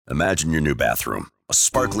Imagine your new bathroom. A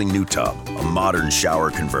sparkling new tub, a modern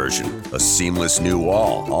shower conversion, a seamless new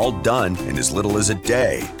wall, all done in as little as a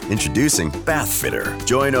day. Introducing Bath Fitter.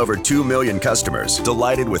 Join over 2 million customers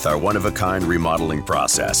delighted with our one-of-a-kind remodeling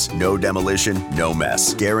process. No demolition, no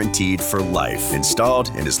mess. Guaranteed for life. Installed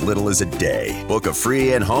in as little as a day. Book a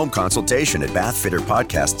free in-home consultation at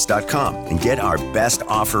bathfitterpodcasts.com and get our best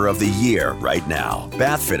offer of the year right now.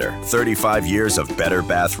 Bath Fitter, 35 years of better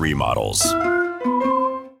bath remodels.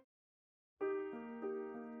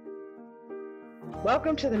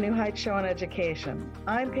 Welcome to the New Heights Show on Education.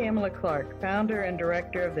 I'm Pamela Clark, founder and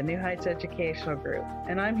director of the New Heights Educational Group,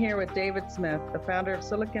 and I'm here with David Smith, the founder of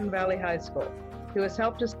Silicon Valley High School, who has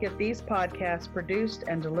helped us get these podcasts produced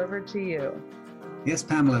and delivered to you. Yes,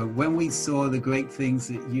 Pamela, when we saw the great things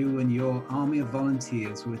that you and your army of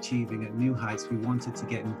volunteers were achieving at New Heights, we wanted to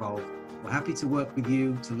get involved. We're happy to work with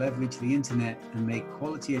you to leverage the internet and make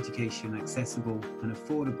quality education accessible and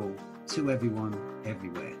affordable to everyone,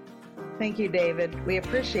 everywhere. Thank you, David. We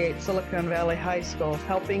appreciate Silicon Valley High School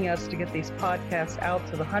helping us to get these podcasts out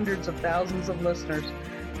to the hundreds of thousands of listeners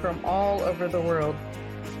from all over the world.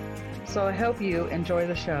 So I hope you enjoy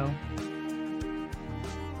the show.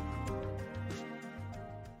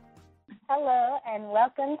 Hello, and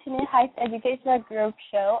welcome to New Heights Educational Group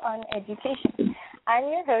Show on Education. I'm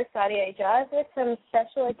your host, Sadia, Eijaz, with some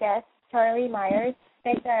special guests, Charlie Myers,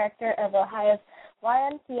 State Director of Ohio's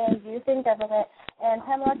YMCA Youth in Government, and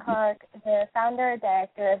Pamela Clark, the founder and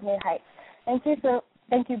director of New Heights. Thank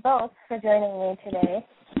you both for joining me today.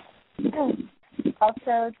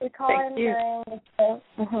 Also, to call in during the show.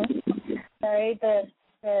 Sorry,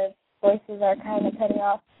 the voices are kind of cutting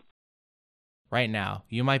off. Right now,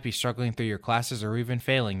 you might be struggling through your classes or even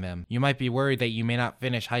failing them. You might be worried that you may not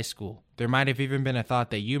finish high school. There might have even been a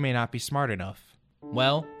thought that you may not be smart enough.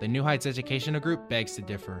 Well, the New Heights Educational Group begs to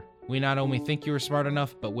differ. We not only think you are smart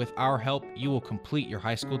enough, but with our help, you will complete your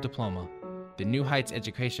high school diploma. The New Heights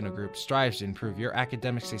Educational Group strives to improve your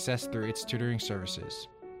academic success through its tutoring services.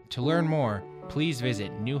 To learn more, please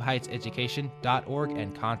visit newheightseducation.org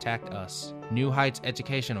and contact us. New Heights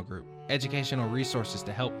Educational Group, educational resources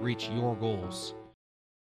to help reach your goals.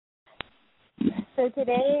 So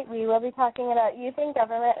today we will be talking about youth in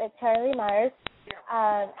government with Charlie Myers.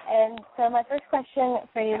 And so my first question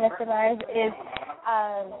for you, Mr. Myers, is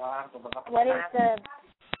what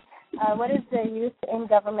is the Youth in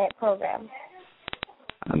Government program?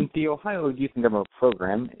 The Ohio Youth in Government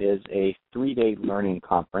program is a 3-day learning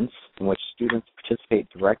conference in which students participate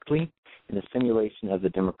directly in the simulation of the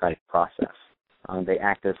democratic process. They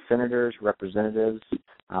act as senators, representatives.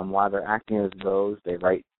 While they're acting as those, they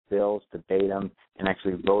write bills, debate them, and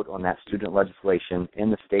actually vote on that student legislation in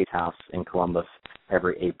the State House in Columbus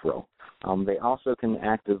every April. They also can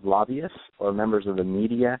act as lobbyists or members of the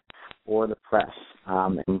media or the press.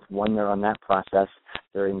 And when they're on that process,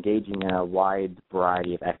 they're engaging in a wide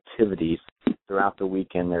variety of activities. Throughout the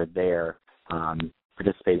weekend, they're there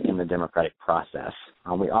participating in the democratic process.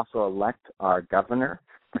 We also elect our governor,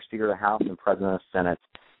 our Speaker of the House, and President of the Senate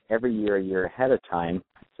every year, a year ahead of time,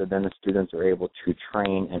 so then the students are able to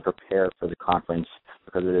train and prepare for the conference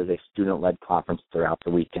because it is a student-led conference throughout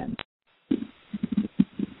the weekend.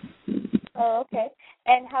 Oh, okay.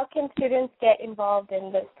 And how can students get involved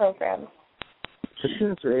in this program? So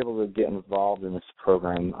students are able to get involved in this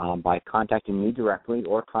program by contacting me directly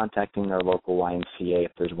or contacting their local YMCA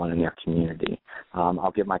if there's one in their community.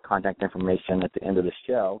 I'll give my contact information at the end of the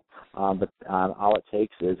show, but all it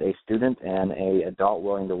takes is a student and an adult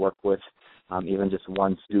willing to work with even just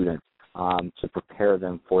one student to prepare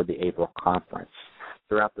them for the April conference.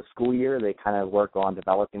 Throughout the school year, they kind of work on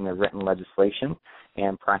developing their written legislation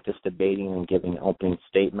and practice debating and giving opening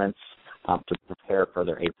statements to prepare for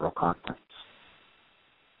their April conference.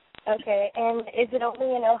 Okay, and is it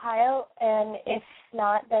only in Ohio? And if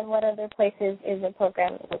not, then what other places is the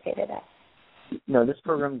program located at? No, this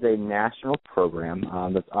program is a national program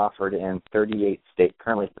that's offered in 38 states,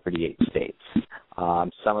 currently 38 states.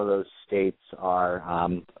 Some of those states are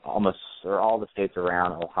all the states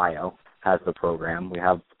around Ohio has the program. We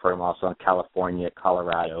have the program also in California,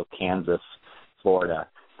 Colorado, Kansas, Florida.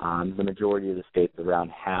 The majority of the states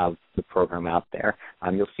around have the program out there.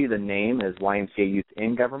 You'll see the name is YMCA Youth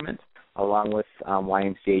in Government, along with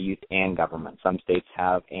YMCA Youth and Government. Some states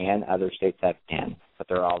have and, other states have and, but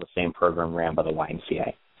they're all the same program ran by the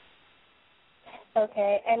YMCA.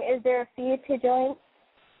 Okay, and is there a fee to join?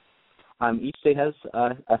 Each state has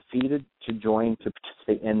a fee to join to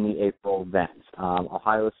participate in the April event.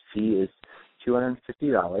 Ohio's fee is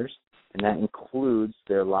 $250, and that includes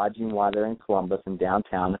their lodging while they're in Columbus and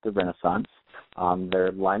downtown at the Renaissance,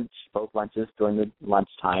 their lunch, both lunches during the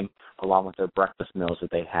lunchtime, along with their breakfast meals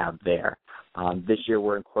that they have there. This year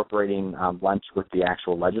we're incorporating lunch with the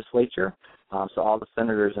actual legislature, so all the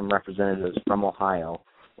senators and representatives from Ohio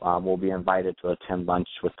will be invited to attend lunch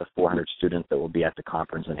with the 400 students that will be at the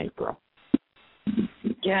conference in April.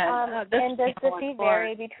 Yeah, and does the fee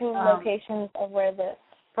vary between locations of where the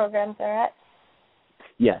programs are at?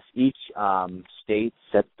 Yes, each state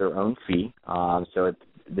sets their own fee, so it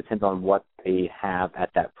depends on what they have at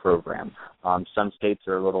that program. Some states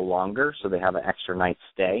are a little longer, so they have an extra night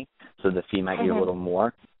stay, so the fee might be a little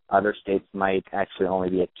more. Other states might actually only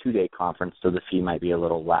be a 2-day conference, so the fee might be a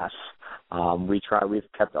little less. We've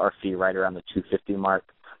kept our fee right around the $250 mark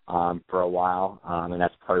for a while, and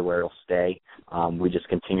that's probably where it'll stay. We just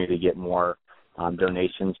continue to get more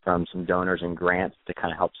donations from some donors and grants to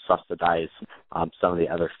kind of help subsidize some of the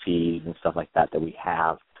other fees and stuff like that we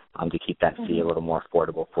have to keep that fee a little more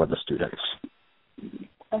affordable for the students.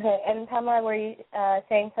 Okay, and Pamela, were you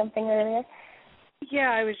saying something earlier?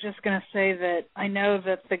 Yeah, I was just going to say that I know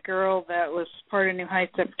that the girl that was part of New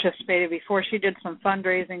Heights that participated before, she did some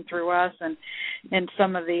fundraising through us and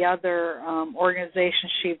some of the other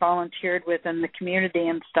organizations she volunteered with in the community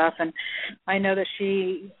and stuff. And I know that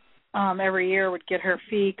she every year would get her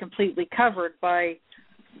fee completely covered by,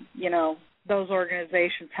 those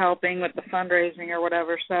organizations helping with the fundraising or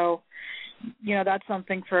whatever. So, that's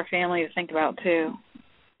something for a family to think about too.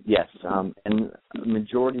 Yes, and the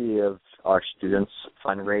majority of our students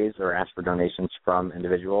fundraise or ask for donations from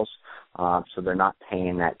individuals, so they're not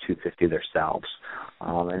paying that $250 themselves.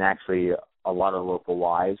 And actually, a lot of local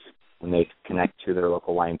Ys, when they connect to their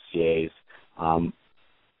local YMCAs,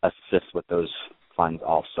 assist with those funds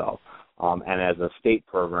also. And as a state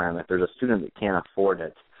program, if there's a student that can't afford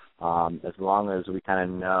it, as long as we kind of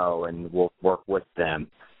know and we'll work with them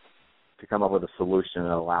to come up with a solution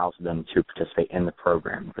that allows them to participate in the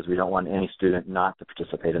program, because we don't want any student not to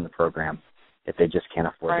participate in the program if they just can't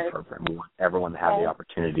afford the program. We want everyone to have the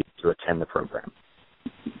opportunity to attend the program.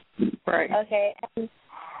 Right. Okay. And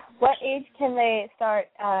what age can they start?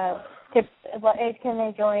 What age can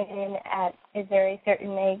they join in at? Is there a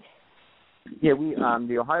certain age? Yeah,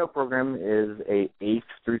 the Ohio program is a 8th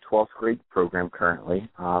through 12th grade program currently.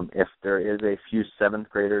 If there is a few 7th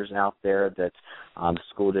graders out there that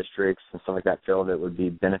school districts and stuff like that feel that would be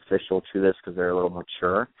beneficial to this because they're a little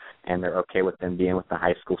mature and they're okay with them being with the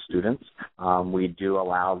high school students, we do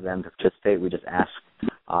allow them to participate. We just ask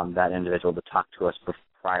that individual to talk to us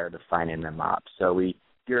prior to signing them up. So we're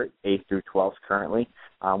 8th through 12th currently.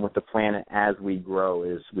 With the plan as we grow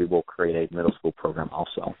is we will create a middle school program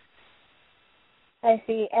also. I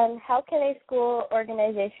see. And how can a school,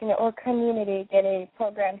 organization, or community get a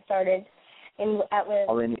program started at where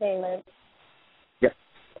they live? Yes.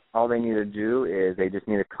 All they need to do is they just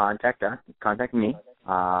need to contact me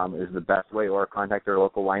is the best way, or contact their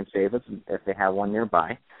local YMCA if they have one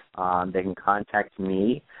nearby. They can contact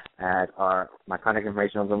me at my contact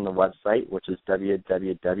information is on the website, which is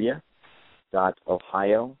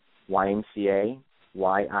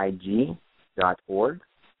www.ohioymcayig.org.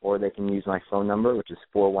 Or they can use my phone number, which is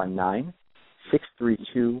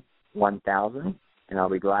 419-632-1000, and I'll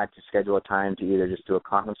be glad to schedule a time to either just do a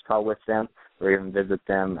conference call with them or even visit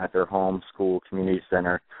them at their home, school, community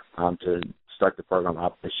center to start the program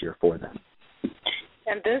up this year for them.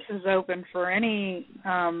 And this is open for any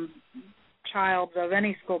child of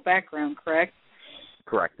any school background, correct?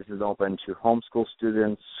 Correct. This is open to homeschool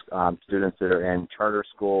students, students that are in charter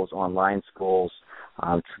schools, online schools,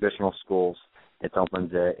 traditional schools. It's open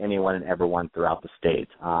to anyone and everyone throughout the state.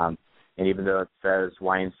 And even though it says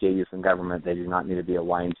YMCA Youth in Government, they do not need to be a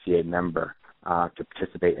YMCA member to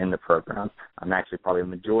participate in the program. Actually, probably a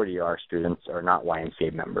majority of our students are not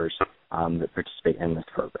YMCA members that participate in this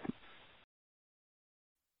program.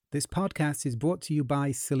 This podcast is brought to you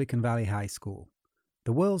by Silicon Valley High School,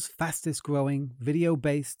 the world's fastest growing,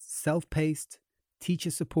 video-based, self-paced,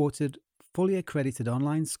 teacher-supported, fully accredited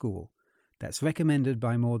online school that's recommended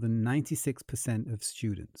by more than 96% of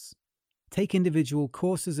students. Take individual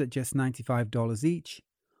courses at just $95 each,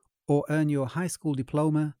 or earn your high school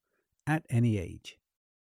diploma at any age.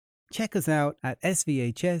 Check us out at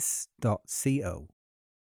svhs.co.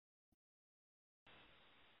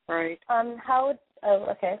 Right.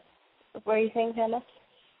 Okay. Were you saying, Pamela?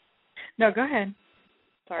 No, go ahead.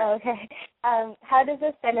 Sorry. Okay. How does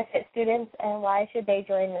this benefit students, and why should they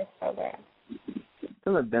join this program?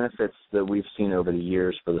 Some of the benefits that we've seen over the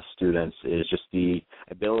years for the students is just the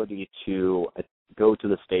ability to go to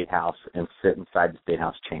the State House and sit inside the State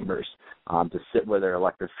House chambers, to sit where their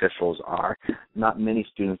elected officials are. Not many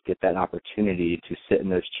students get that opportunity to sit in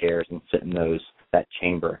those chairs and sit in that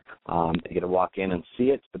chamber. They get to walk in and see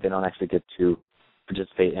it, but they don't actually get to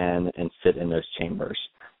participate in and sit in those chambers.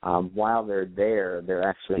 While they're there, they're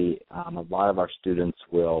actually, a lot of our students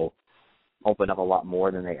will open up a lot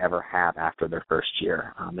more than they ever have after their first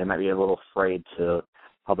year. They might be a little afraid to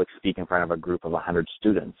public speak in front of a group of 100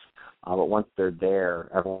 students. But once they're there,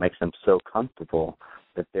 everyone makes them so comfortable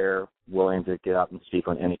that they're willing to get up and speak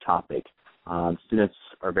on any topic. Students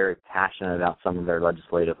are very passionate about some of their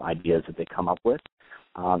legislative ideas that they come up with,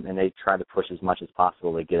 and they try to push as much as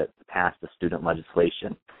possible to get it past the student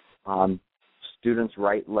legislation. Students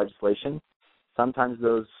write legislation. Sometimes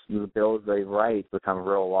the bills they write become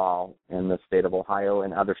real law in the state of Ohio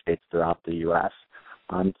and other states throughout the U.S.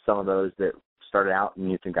 Some of those that started out in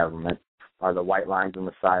youth and government are the white lines on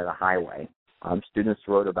the side of the highway. Students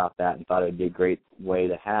wrote about that and thought it would be a great way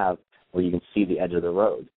to have where you can see the edge of the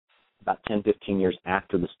road. About 10, 15 years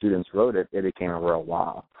after the students wrote it, it became a real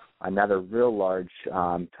law. Another real large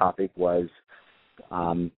topic was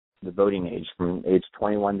the voting age, from age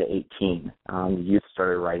 21 to 18. The youth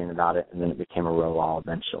started writing about it, and then it became a real law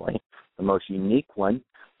eventually. The most unique one,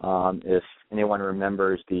 if anyone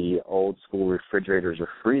remembers the old school refrigerators or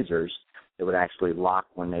freezers, it would actually lock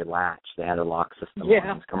when they latch. They had a lock system.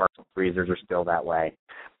 Yeah. Commercial freezers are still that way.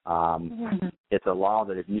 It's a law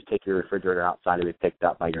that if you take your refrigerator outside to be picked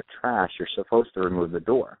up by your trash, you're supposed to remove the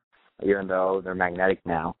door, even though they're magnetic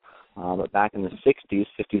now. But back in the 60s,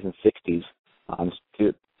 50s and 60s,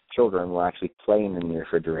 children were actually playing in the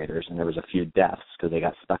refrigerators, and there was a few deaths because they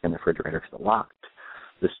got stuck in the refrigerator because it locked.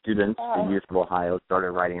 The students, the youth of Ohio,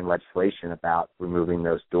 started writing legislation about removing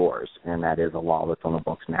those doors, and that is a law that's on the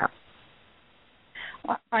books now.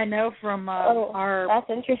 I know from our that's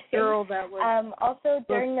interesting. girl that was also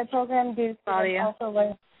during the program, do Sadia. also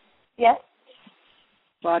learn? Yes.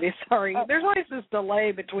 Sadia, sorry. There's always this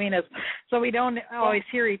delay between us, so we don't always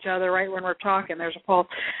hear each other right when we're talking. There's a pause.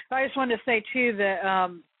 I just wanted to say too that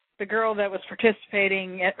the girl that was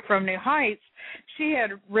participating from New Heights, she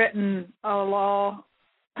had written a law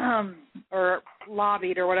or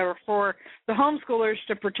lobbied or whatever for the homeschoolers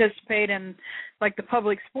to participate in like the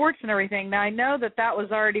public sports and everything. Now I know that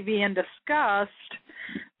was already being discussed,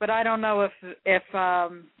 but I don't know if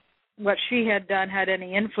what she had done had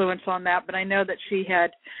any influence on that, but I know that she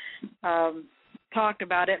had talked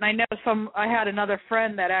about it. And I know I had another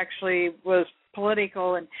friend that actually was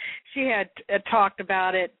political, and she had talked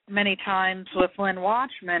about it many times with Lynn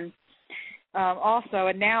Watchman also,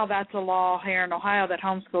 and now that's a law here in Ohio that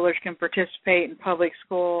homeschoolers can participate in public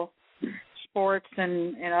school sports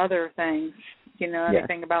and other things. Do you know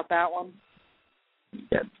anything about that one?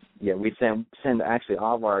 Yeah, we send actually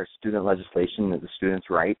all of our student legislation that the students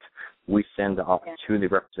write, we send to the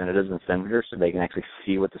representatives and senators so they can actually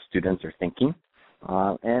see what the students are thinking.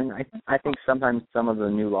 And I think sometimes some of the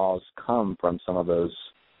new laws come from some of those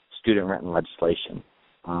student-written legislation,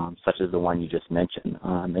 such as the one you just mentioned.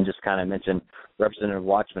 And just kind of mention, Representative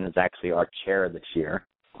Watchman is actually our chair this year.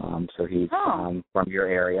 So he's from your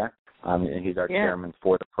area, and he's our chairman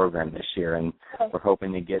for the program this year. And we're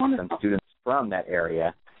hoping to get some students from that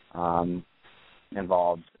area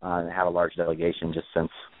involved and have a large delegation just since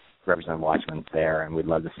Representative Watchman's there, and we'd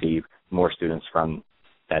love to see more students from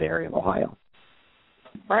that area of Ohio.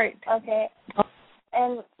 Right. Okay.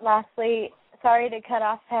 And lastly, sorry to cut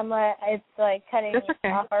off Pamela. It's like cutting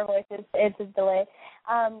off our voices. It's a delay.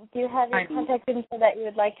 Do you have your contact info that you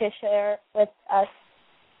would like to share with us?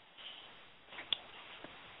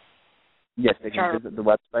 Yes, they can visit the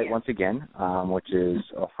website once again, which is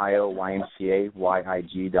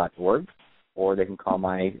ohioymcayig.org, or they can call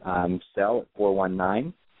my cell at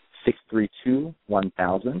 419-632-1000,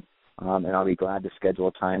 and I'll be glad to schedule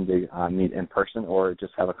a time to meet in person or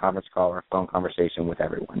just have a conference call or a phone conversation with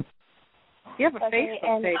everyone. You have a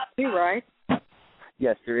Facebook page too, right?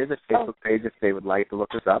 Yes, there is a Facebook page if they would like to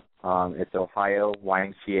look us up. It's Ohio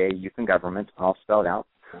YMCA Youth and Government, all spelled out.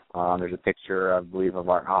 There's a picture, I believe, of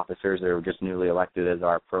our officers that were just newly elected as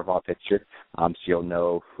our profile picture, so you'll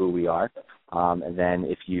know who we are. And then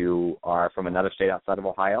if you are from another state outside of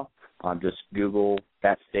Ohio, just Google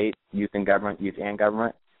that state, Youth and Government,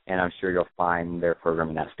 and I'm sure you'll find their program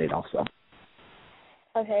in that state also.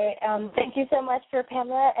 Okay. Thank you so much for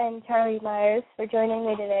Pamela and Charlie Myers for joining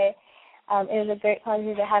me today. It was a great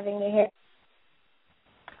pleasure to having me here.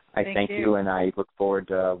 I thank you, and I look forward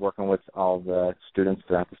to working with all the students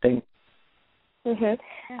throughout the state.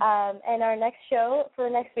 And our next show for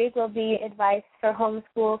next week will be advice for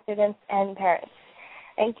homeschool students and parents.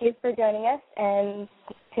 Thank you for joining us, and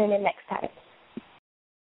tune in next time.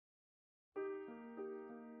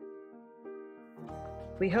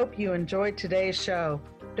 We hope you enjoyed today's show.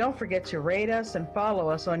 Don't forget to rate us and follow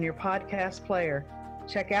us on your podcast player.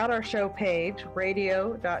 Check out our show page,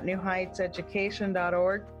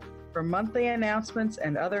 radio.newheightseducation.org, for monthly announcements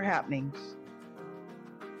and other happenings.